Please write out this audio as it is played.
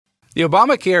The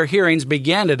ObamaCare hearings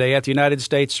began today at the United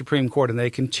States Supreme Court, and they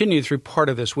continue through part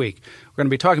of this week. We're going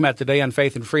to be talking about today on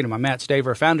Faith and Freedom. I'm Matt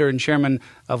Staver, founder and chairman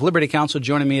of Liberty Counsel.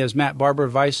 Joining me is Matt Barber,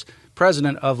 vice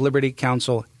president of Liberty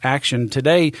Counsel Action.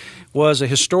 Today was a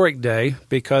historic day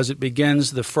because it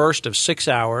begins the first of 6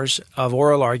 hours of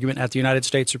oral argument at the United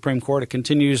States Supreme Court. It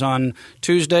continues on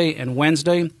Tuesday and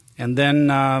Wednesday, and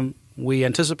then we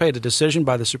anticipate a decision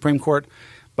by the Supreme Court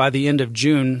by the end of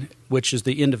June, which is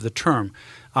the end of the term,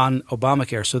 on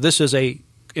ObamaCare. So this is an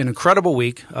incredible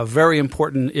week, a very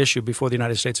important issue before the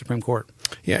United States Supreme Court.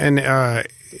 Yeah, and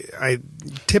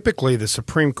typically the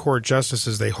Supreme Court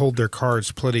justices, they hold their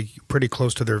cards pretty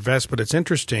close to their vest, but it's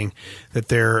interesting that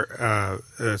they're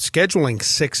scheduling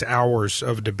 6 hours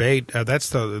of debate. That's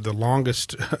the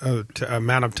longest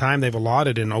amount of time they've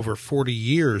allotted in over 40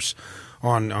 years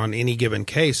on any given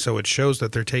case, so it shows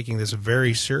that they're taking this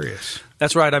very serious.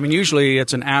 That's right. I mean, usually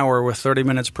it's an hour with 30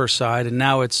 minutes per side, and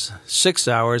now it's 6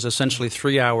 hours, essentially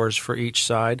 3 hours for each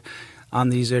side on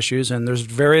these issues, and there's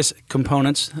various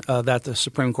components that the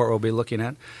Supreme Court will be looking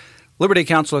at. Liberty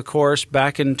Counsel, of course,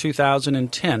 back in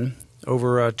 2010,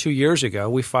 over 2 years ago,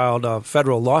 we filed a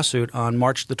federal lawsuit on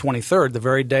March the 23rd, the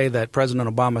very day that President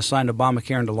Obama signed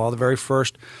ObamaCare into law, the very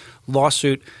first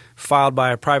lawsuit filed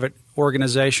by a private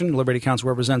organization. Liberty Counsel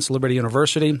represents Liberty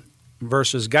University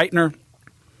versus Geithner.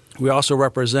 We also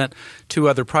represent two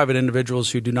other private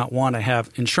individuals who do not want to have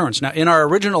insurance. Now, in our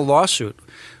original lawsuit,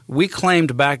 we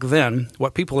claimed back then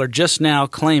what people are just now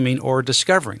claiming or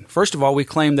discovering. First of all, we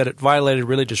claimed that it violated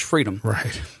religious freedom.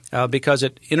 Right. Because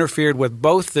it interfered with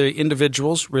both the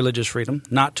individual's religious freedom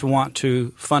not to want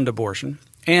to fund abortion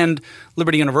and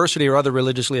Liberty University or other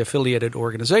religiously affiliated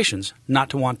organizations not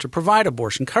to want to provide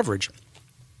abortion coverage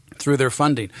through their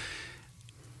funding.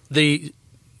 The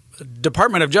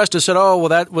Department of Justice said, oh, well,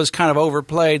 that was kind of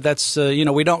overplayed. That's,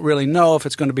 we don't really know if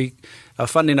it's going to be a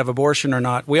funding of abortion or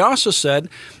not. We also said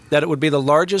that it would be the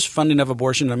largest funding of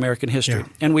abortion in American history. Yeah.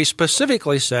 And we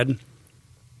specifically said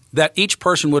that each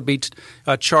person would be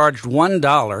charged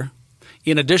 $1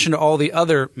 in addition to all the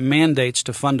other mandates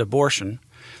to fund abortion,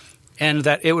 and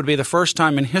that it would be the first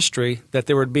time in history that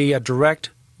there would be a direct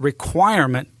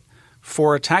requirement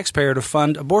for a taxpayer to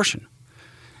fund abortion.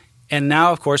 And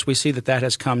now, of course, we see that that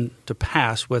has come to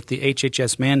pass with the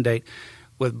HHS mandate,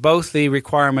 with both the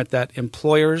requirement that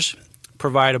employers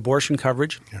provide abortion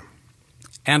coverage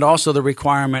and also the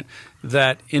requirement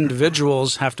that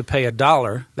individuals have to pay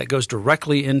 $1 that goes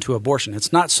directly into abortion.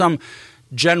 It's not some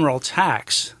general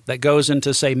tax that goes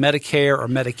into, say, Medicare or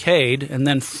Medicaid, and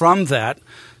then from that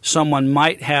someone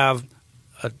might have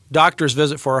a doctor's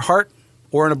visit for a heart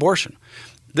or an abortion.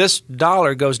 This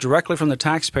dollar goes directly from the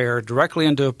taxpayer directly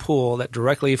into a pool that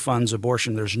directly funds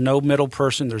abortion. There's no middle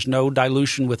person. There's no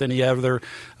dilution with any other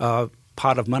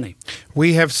pot of money.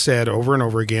 We have said over and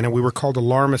over again, and we were called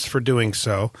alarmists for doing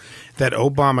so, that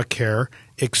Obamacare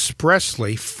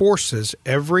expressly forces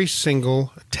every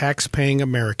single tax-paying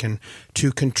American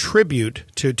to contribute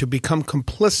to become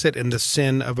complicit in the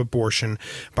sin of abortion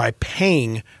by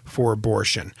paying for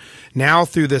abortion. Now,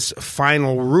 through this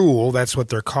final rule, that's what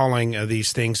they're calling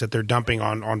these things that they're dumping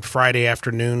on Friday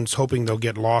afternoons, hoping they'll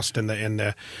get lost in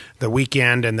the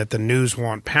weekend and that the news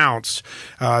won't pounce.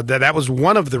 That was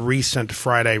one of the recent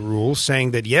Friday rules,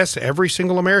 saying that yes, every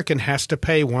single American has to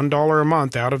pay $1 a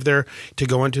month out of their to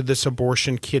go into this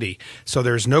abortion kitty. So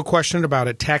there's no question about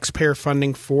it. Taxpayer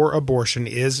funding for abortion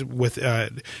is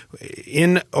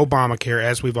in Obamacare,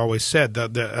 as we've always said.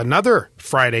 Another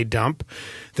Friday dump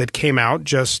that came out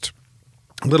just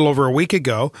a little over a week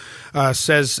ago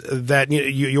says that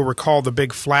you'll recall the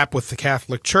big flap with the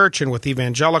Catholic Church and with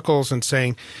evangelicals and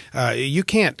saying you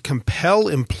can't compel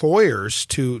employers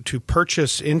to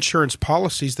purchase insurance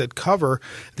policies that cover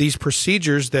these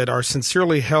procedures that our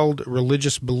sincerely held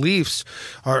religious beliefs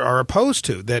are opposed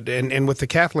to. That and with the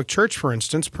Catholic Church, for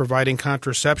instance, providing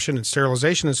contraception and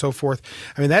sterilization and so forth,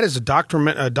 I mean, that is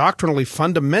doctrinally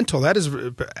fundamental. That is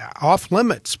off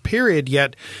limits, period,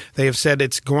 yet they have said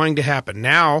it's going to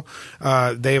happen. Now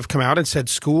they have come out and said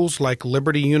schools like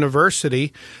Liberty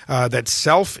University that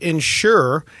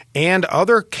self-insure and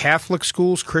other Catholic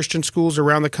schools, Christian schools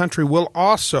around the country will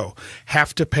also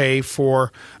have to pay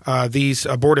for these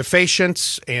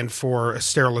abortifacients and for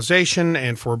sterilization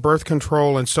and for birth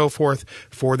control and so forth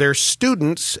for their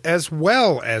students as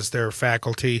well as their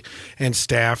faculty and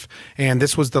staff. And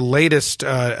this was the latest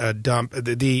dump.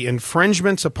 The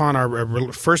infringements upon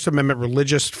our First Amendment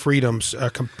religious freedoms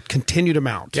continue to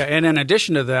mount. Yeah, and in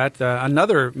addition to that,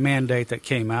 another mandate that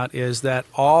came out is that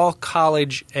all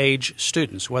college-age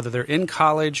students, whether they're in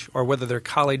college or whether they're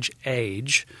college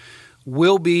age,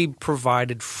 will be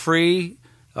provided free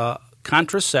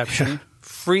contraception,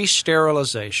 free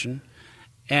sterilization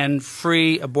and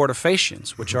free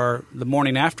abortifacients, which are the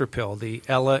morning after pill, the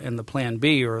Ella and the Plan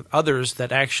B, or others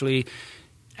that actually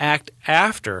act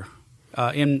after,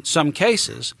 in some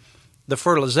cases, the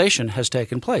fertilization has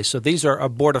taken place. So these are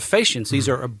abortifacients. These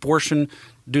are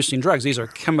abortion-inducing drugs. These are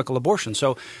chemical abortions.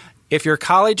 So if you're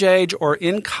college age or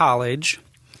in college,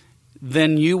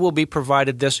 then you will be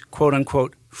provided this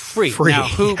quote-unquote free. Now,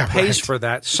 who pays for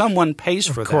that? Someone pays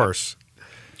for that. Of course.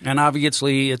 And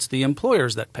obviously, it's the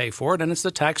employers that pay for it, and it's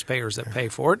the taxpayers that pay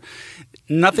for it.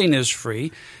 Nothing is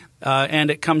free,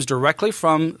 and it comes directly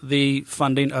from the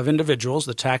funding of individuals,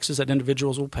 the taxes that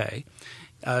individuals will pay,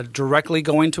 directly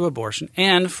going to abortion,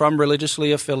 and from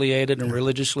religiously affiliated and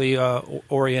religiously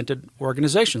oriented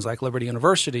organizations like Liberty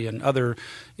University and other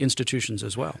institutions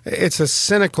as well. It's a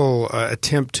cynical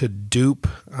attempt to dupe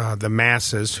the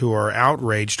masses who are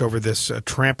outraged over this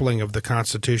trampling of the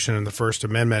Constitution and the First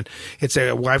Amendment.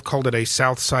 I've called it a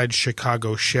South Side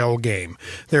Chicago shell game.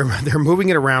 They're moving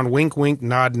it around, wink, wink,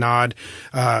 nod, nod.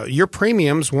 Your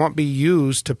premiums won't be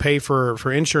used to pay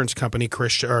for insurance company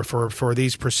or for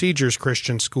these procedures,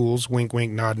 Christian schools, wink,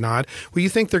 wink, nod, nod. Well, you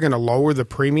think they're going to lower the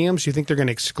premiums? You think they're going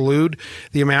to exclude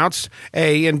the amounts?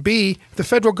 A, and B, the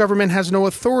federal government has no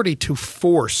authority to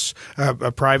force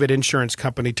a private insurance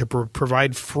company to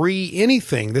provide free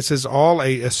anything. This is all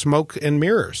a smoke and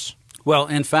mirrors. Well,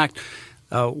 in fact,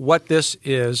 what this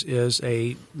is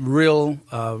a real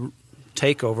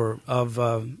takeover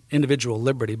of individual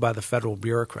liberty by the federal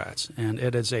bureaucrats, and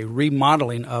it is a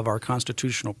remodeling of our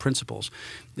constitutional principles.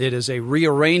 It is a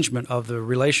rearrangement of the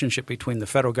relationship between the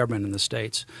federal government and the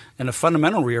states, and a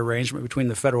fundamental rearrangement between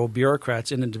the federal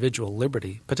bureaucrats and individual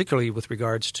liberty, particularly with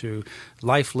regards to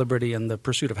life, liberty, and the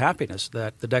pursuit of happiness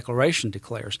that the Declaration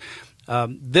declares.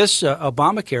 This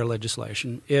ObamaCare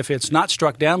legislation, if it's not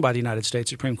struck down by the United States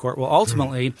Supreme Court, will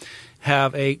ultimately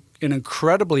have an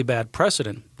incredibly bad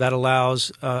precedent that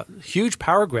allows huge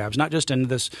power grabs, not just in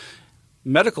this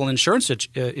medical insurance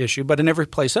issue, but in every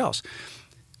place else.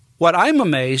 What I'm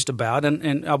amazed about, and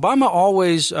Obama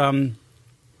always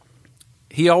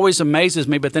he always amazes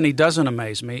me, but then he doesn't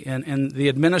amaze me. And the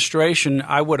administration,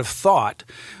 I would have thought,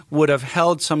 would have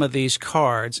held some of these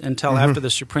cards until after the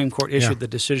Supreme Court issued the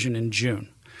decision in June.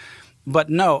 But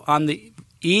no, on the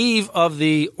eve of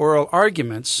the oral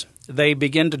arguments, they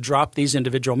begin to drop these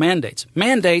individual mandates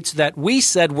that we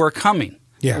said were coming.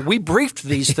 Yeah. We briefed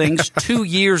these things 2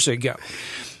 years ago.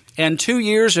 And 2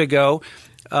 years ago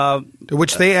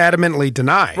which they adamantly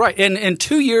deny. Right. And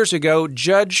 2 years ago,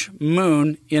 Judge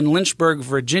Moon in Lynchburg,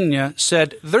 Virginia,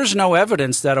 said there's no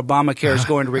evidence that Obamacare is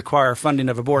going to require funding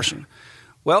of abortion.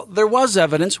 Well, there was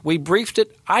evidence. We briefed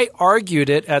it. I argued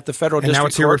it at the federal district court. And now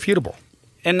it's irrefutable.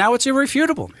 And now it's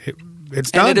irrefutable.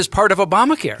 It's done. And it is part of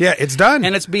Obamacare. Yeah, it's done.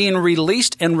 And it's being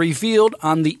released and revealed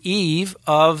on the eve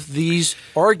of these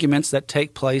arguments that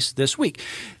take place this week.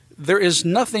 There is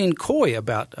nothing coy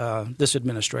about this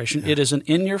administration. Yeah. It is an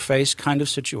in-your-face kind of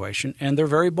situation, and they're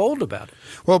very bold about it.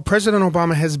 Well, President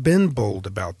Obama has been bold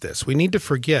about this. We need to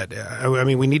forget.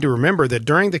 We need to remember that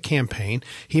during the campaign,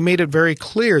 he made it very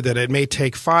clear that it may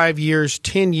take 5 years,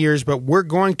 10 years, but we're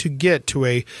going to get to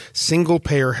a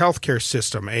single-payer healthcare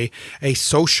system, a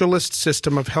socialist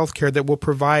system of healthcare that will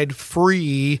provide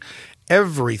free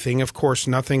everything. Of course,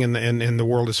 nothing in the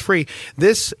world is free.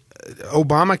 This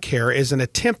Obamacare is an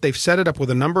attempt. They've set it up with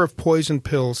a number of poison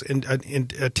pills in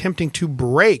attempting to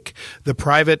break the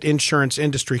private insurance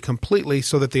industry completely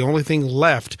so that the only thing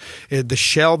left, the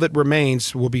shell that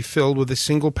remains, will be filled with a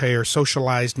single-payer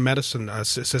socialized medicine,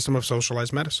 system of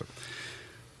socialized medicine.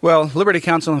 Well, Liberty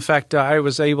Counsel, in fact, I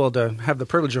was able to have the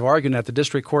privilege of arguing at the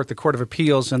District Court, the Court of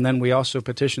Appeals, and then we also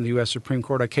petitioned the U.S. Supreme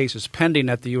Court. Our case is pending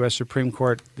at the U.S. Supreme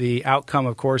Court. The outcome,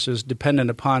 of course, is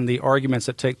dependent upon the arguments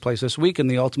that take place this week and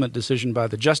the ultimate decision by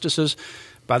the justices.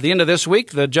 By the end of this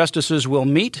week, the justices will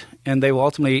meet, and they will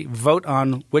ultimately vote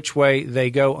on which way they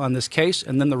go on this case,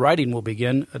 and then the writing will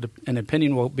begin. An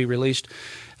opinion will be released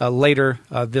later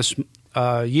this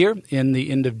year in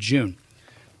the end of June.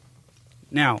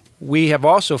 Now, we have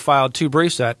also filed 2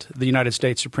 briefs at the United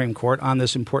States Supreme Court on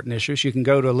this important issue. So you can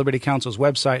go to Liberty Counsel's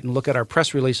website and look at our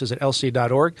press releases at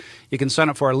lc.org. You can sign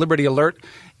up for our Liberty Alert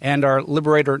and our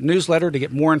Liberator newsletter to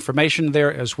get more information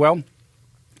there as well.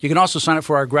 You can also sign up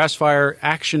for our Grassfire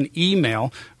Action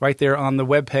email right there on the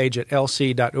webpage at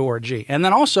lc.org. And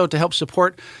then also to help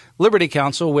support Liberty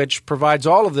Counsel, which provides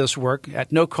all of this work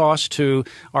at no cost to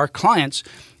our clients,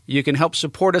 You can help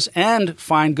support us and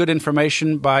find good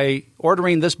information by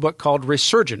ordering this book called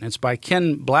Resurgent. It's by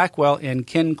Ken Blackwell and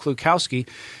Ken Klukowski.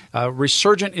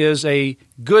 Resurgent is a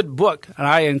good book, and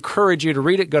I encourage you to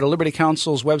read it. Go to Liberty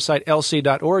Counsel's website,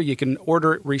 lc.org. You can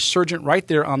order Resurgent right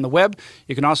there on the web.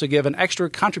 You can also give an extra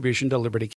contribution to Liberty